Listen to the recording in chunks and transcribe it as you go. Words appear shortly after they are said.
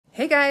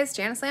Hey guys,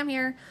 Janice Lamb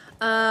here.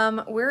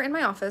 We're in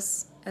my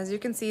office. As you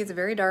can see, it's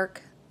very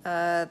dark.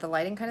 The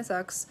lighting kind of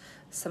sucks.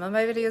 Some of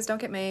my videos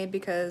don't get made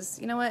because,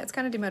 you know what, it's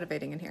kind of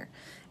demotivating in here.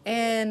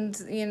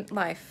 And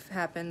life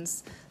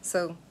happens,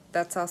 so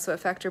that's also a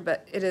factor,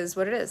 but it is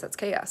what it is. That's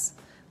chaos.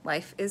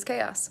 Life is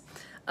chaos.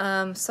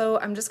 So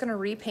I'm just gonna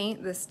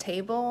repaint this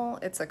table.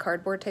 It's a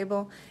cardboard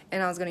table,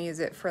 and I was gonna use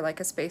it for like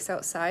a space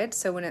outside,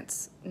 so when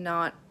it's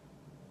not,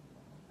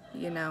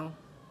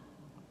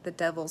 the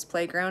devil's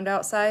playground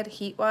outside,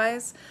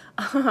 heat-wise,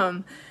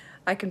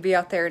 I can be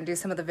out there and do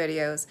some of the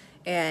videos,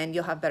 and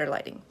you'll have better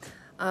lighting.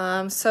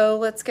 So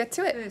let's get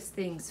to it. First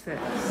things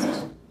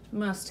first,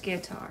 must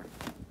get our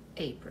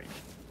apron.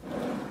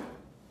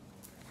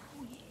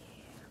 Oh yeah,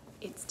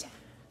 it's time.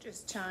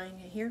 Just tying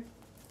it here.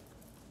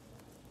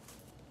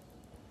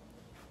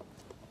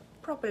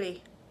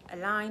 Properly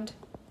aligned.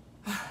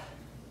 So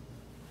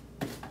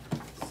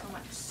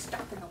much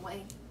stuff in the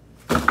way.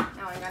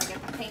 Now I gotta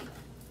get the paint.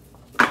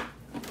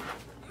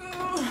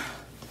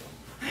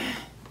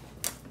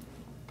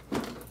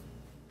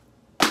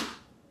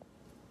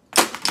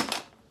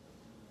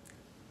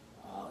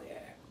 Oh yeah,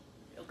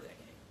 real good.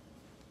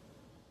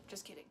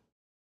 Just kidding.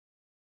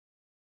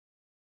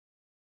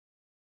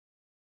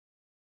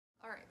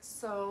 Alright,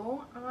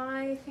 so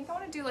I think I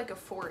want to do like a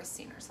forest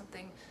scene or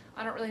something.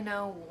 I don't really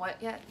know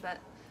what yet, but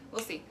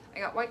we'll see. I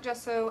got white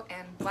gesso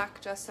and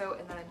black gesso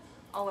and then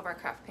all of our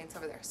craft paints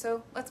over there.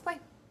 So let's play.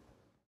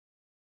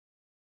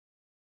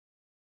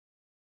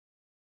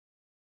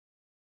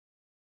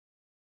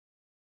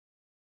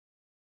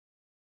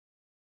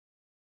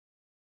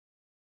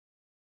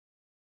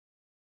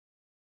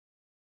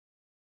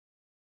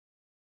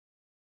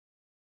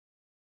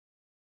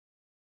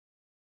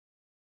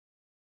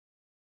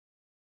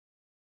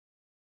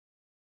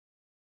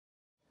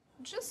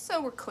 Just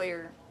so we're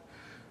clear,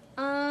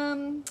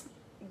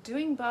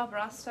 doing Bob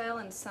Ross style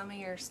in some of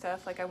your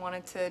stuff, like I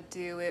wanted to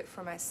do it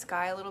for my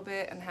sky a little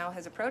bit and how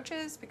his approach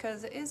is,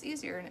 because it is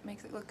easier and it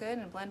makes it look good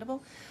and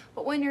blendable.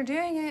 But when you're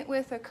doing it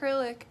with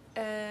acrylic,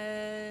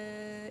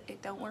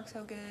 it don't work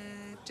so good,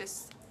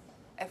 just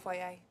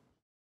FYI.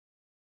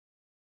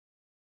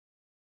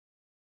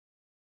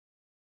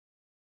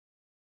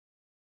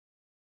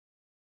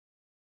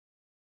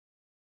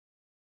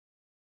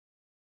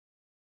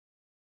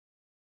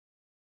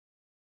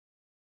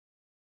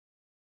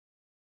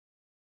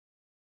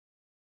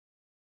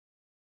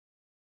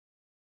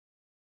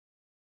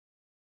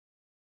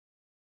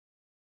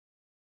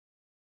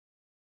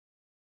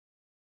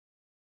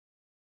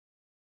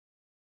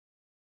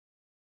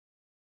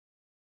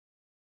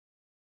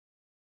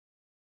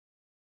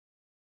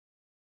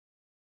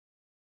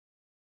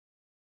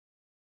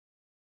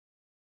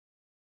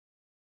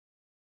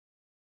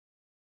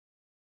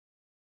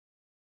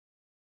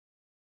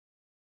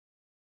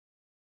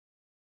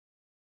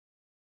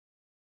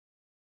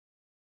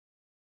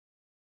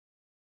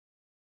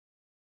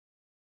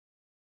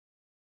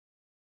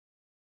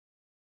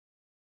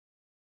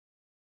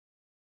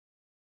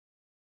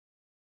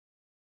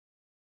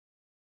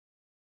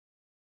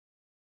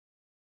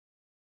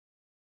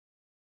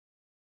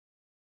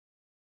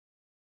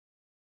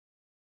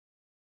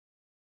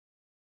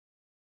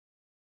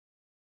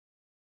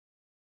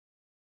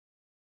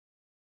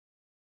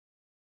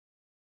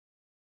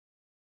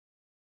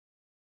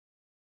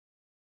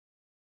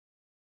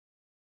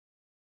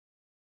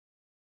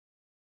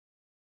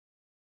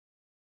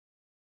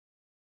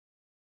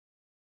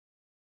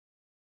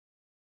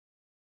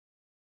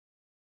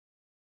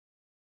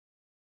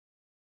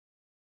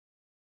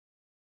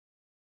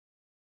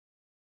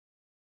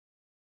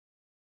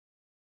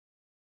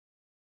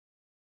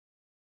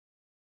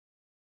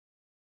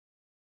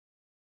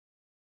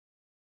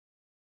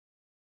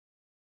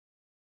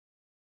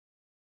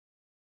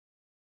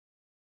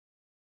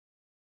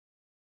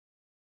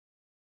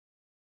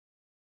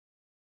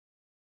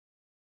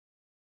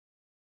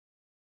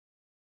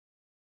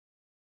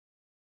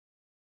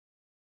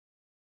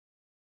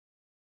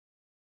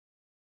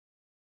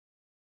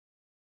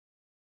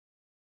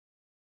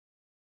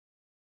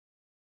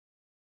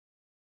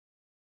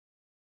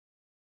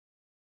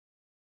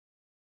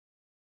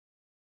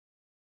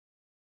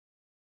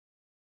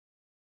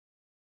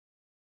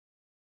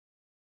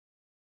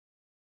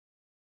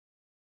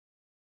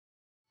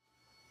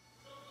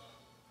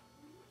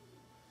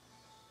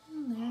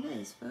 There it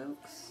is,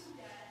 folks.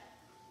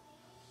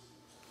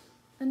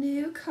 A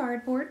new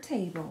cardboard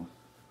table.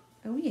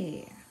 Oh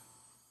yeah.